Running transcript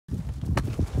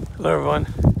Hello everyone.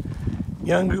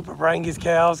 Young group of Brangus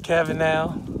cows calving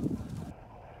now.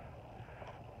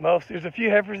 There's a few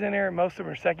heifers in there, most of them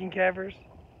are second calvers.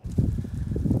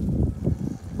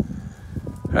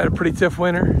 Had a pretty tough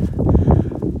winter.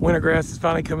 Winter grass is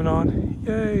finally coming on.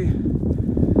 Yay.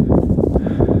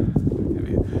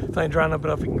 It's ain't drying up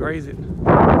enough we can graze it.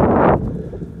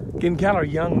 Getting cattle are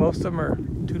young, most of them are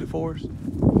 2 to 4s.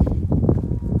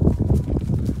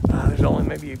 There's only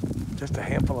maybe just a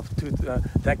handful of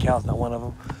that cow's not one of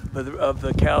them, but of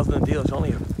the cows in the deal, it's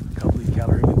only a couple of these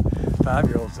cattle are even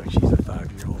 5-year-olds, so she's a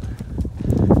 5-year-old.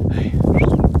 Hey.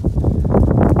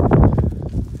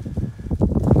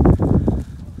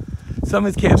 Some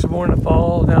of these calves were born in the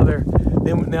fall. Now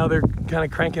they're kind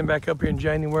of cranking back up here in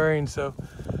January, and so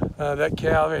that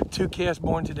cow had 2 calves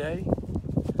born today.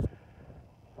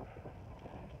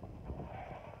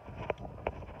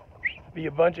 Be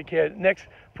a bunch of calves. Next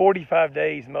 45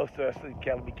 days, most of us the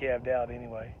cattle will be calved out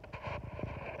anyway.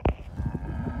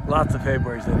 Lots of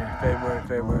February's in here.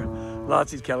 February.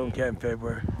 Lots of these cattle will calve in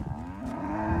February. She'll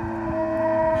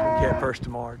calve 1st of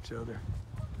March, so they're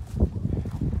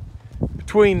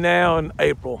between now and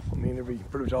April. I mean, they'll be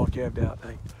pretty much all calved out.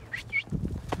 Hey,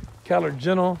 cattle are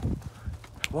gentle.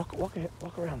 Walk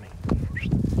around me.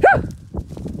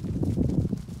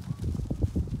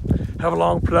 Have a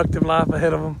long, productive life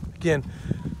ahead of them. Again,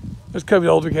 there's a couple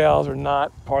of older cows are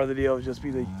not part of the deal. It'll just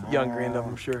be the younger end of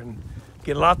them, sure. And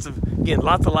again, lots of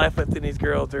life left in these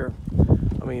girls. They're,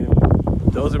 I mean,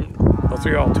 those are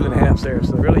all 2.5s there,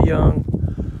 so they're really young,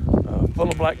 full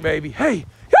of black baby. Hey,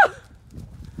 yeah!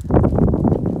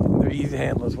 They're easy to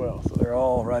handle as well, so they're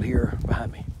all right here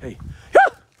behind me. Hey, yeah!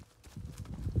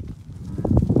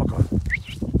 Walk on.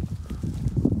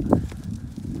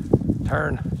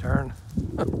 Turn.